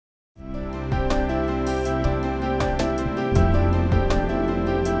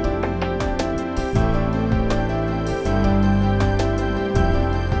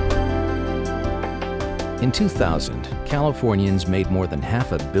2000, Californians made more than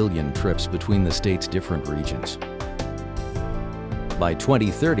 500 million trips between the state's different regions. By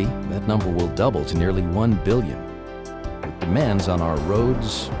 2030, that number will double to nearly 1 billion, with demands on our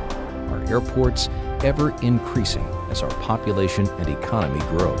roads, our airports, ever increasing as our population and economy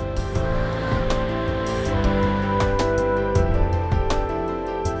grow.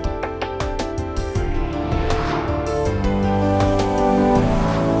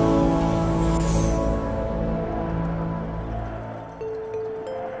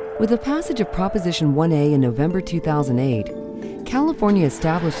 With the passage of Proposition 1A in November 2008, California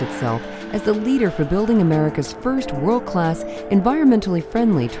established itself as the leader for building America's first world-class, environmentally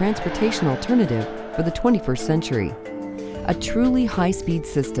friendly transportation alternative for the 21st century. A truly high-speed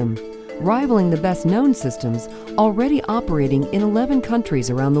system, rivaling the best-known systems already operating in 11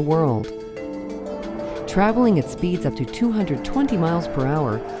 countries around the world. Traveling at speeds up to 220 miles per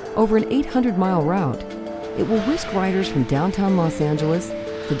hour over an 800-mile route, it will whisk riders from downtown Los Angeles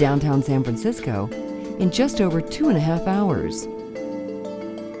to downtown San Francisco in just over 2.5 hours.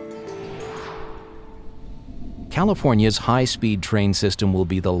 California's high-speed train system will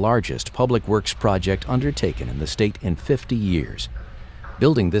be the largest public works project undertaken in the state in 50 years.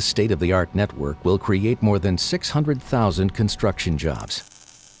 Building this state-of-the-art network will create more than 600,000 construction jobs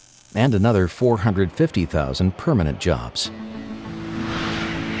and another 450,000 permanent jobs.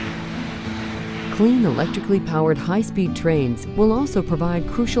 Clean, electrically powered high-speed trains will also provide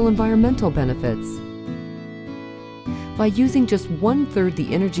crucial environmental benefits. By using just 1/3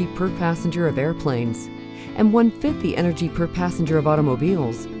 the energy per passenger of airplanes and 1/5 the energy per passenger of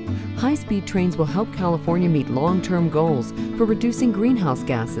automobiles, high-speed trains will help California meet long-term goals for reducing greenhouse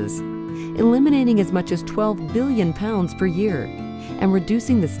gases, eliminating as much as 12 billion pounds per year, and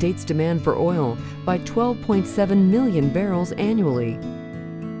reducing the state's demand for oil by 12.7 million barrels annually.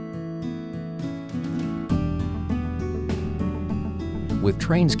 With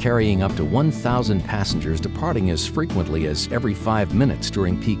trains carrying up to 1,000 passengers departing as frequently as every 5 minutes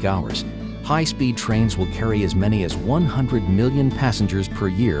during peak hours, high-speed trains will carry as many as 100 million passengers per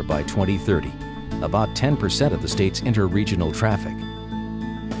year by 2030, about 10% of the state's interregional traffic.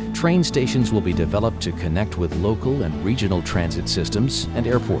 Train stations will be developed to connect with local and regional transit systems and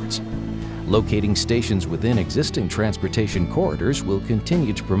airports. Locating stations within existing transportation corridors will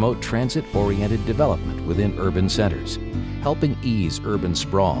continue to promote transit-oriented development within urban centers, helping ease urban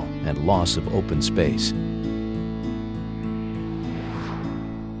sprawl and loss of open space.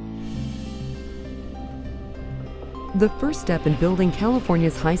 The first step in building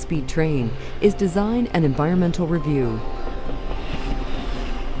California's high-speed train is design and environmental review.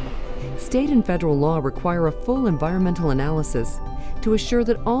 State and federal law require a full environmental analysis to assure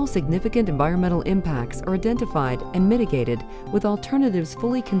that all significant environmental impacts are identified and mitigated with alternatives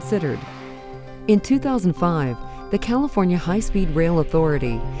fully considered. In 2005, the California High-Speed Rail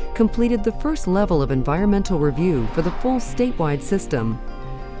Authority completed the first level of environmental review for the full statewide system.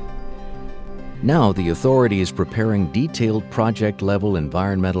 Now the authority is preparing detailed project-level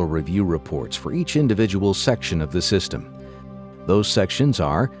environmental review reports for each individual section of the system. Those sections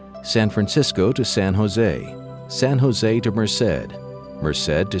are San Francisco to San Jose, San Jose to Merced,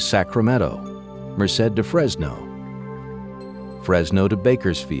 Merced to Sacramento, Merced to Fresno, Fresno to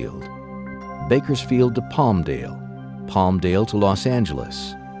Bakersfield, Bakersfield to Palmdale, Palmdale to Los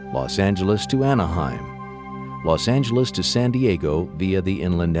Angeles, Los Angeles to Anaheim, Los Angeles to San Diego via the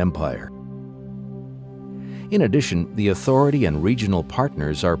Inland Empire. In addition, the authority and regional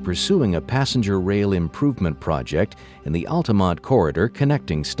partners are pursuing a passenger rail improvement project in the Altamont corridor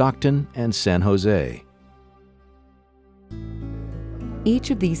connecting Stockton and San Jose.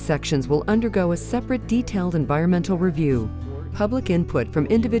 Each of these sections will undergo a separate detailed environmental review. Public input from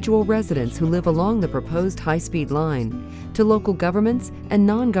individual residents who live along the proposed high-speed line to local governments and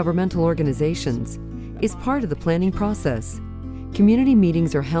non-governmental organizations is part of the planning process. Community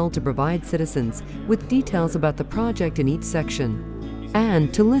meetings are held to provide citizens with details about the project in each section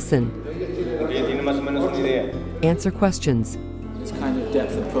and to listen, answer questions, this kind of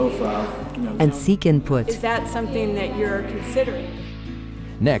depth of profile, and seek input. Is that something that you're considering?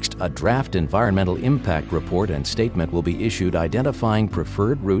 Next, a draft environmental impact report and statement will be issued identifying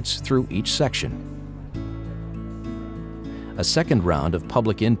preferred routes through each section. A second round of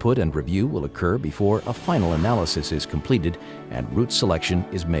public input and review will occur before a final analysis is completed and route selection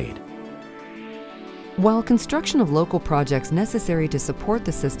is made. While construction of local projects necessary to support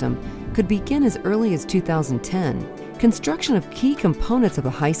the system could begin as early as 2010, construction of key components of the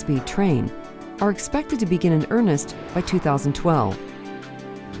high-speed train are expected to begin in earnest by 2012.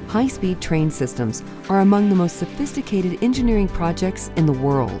 High-speed train systems are among the most sophisticated engineering projects in the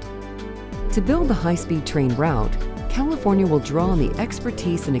world. To build the high-speed train route, California will draw on the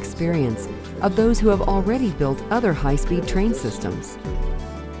expertise and experience of those who have already built other high-speed train systems.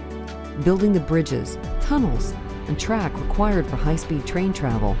 Building the bridges, tunnels, and track required for high-speed train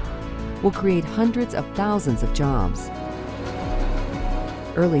travel will create hundreds of thousands of jobs.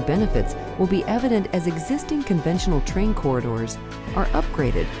 Early benefits will be evident as existing conventional train corridors are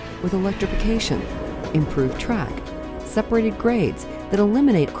upgraded with electrification, improved track, separated grades that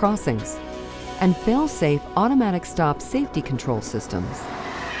eliminate crossings, and fail-safe automatic stop safety control systems.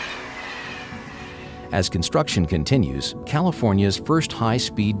 As construction continues, California's first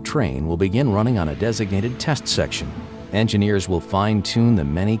high-speed train will begin running on a designated test section. Engineers will fine-tune the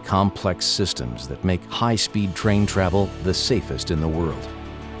many complex systems that make high-speed train travel the safest in the world.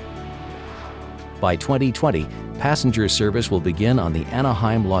 By 2020, passenger service will begin on the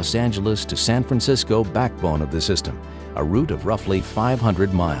Anaheim-Los Angeles to San Francisco backbone of the system, a route of roughly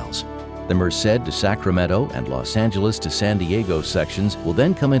 500 miles. The Merced to Sacramento and Los Angeles to San Diego sections will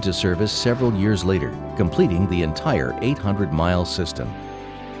then come into service several years later, completing the entire 800-mile system.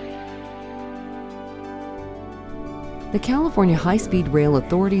 The California High-Speed Rail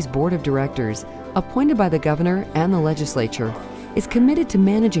Authority's Board of Directors, appointed by the Governor and the Legislature, is committed to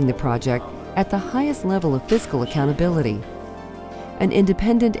managing the project at the highest level of fiscal accountability. An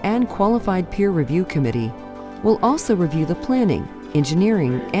independent and qualified peer review committee will also review the planning,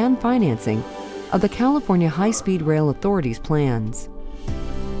 engineering, and financing of the California High-Speed Rail Authority's plans.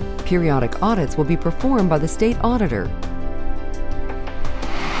 Periodic audits will be performed by the state auditor.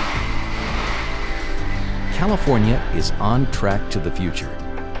 California is on track to the future.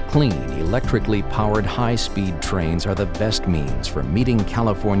 Clean, electrically powered high-speed trains are the best means for meeting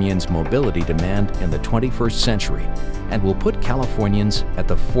Californians' mobility demand in the 21st century and will put Californians at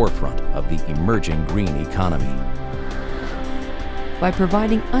the forefront of the emerging green economy. By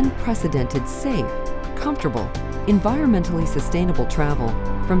providing unprecedented, safe, comfortable, environmentally sustainable travel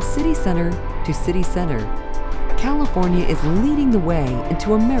from city center to city center, California is leading the way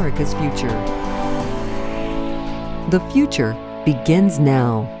into America's future. The future begins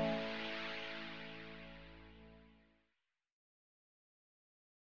now.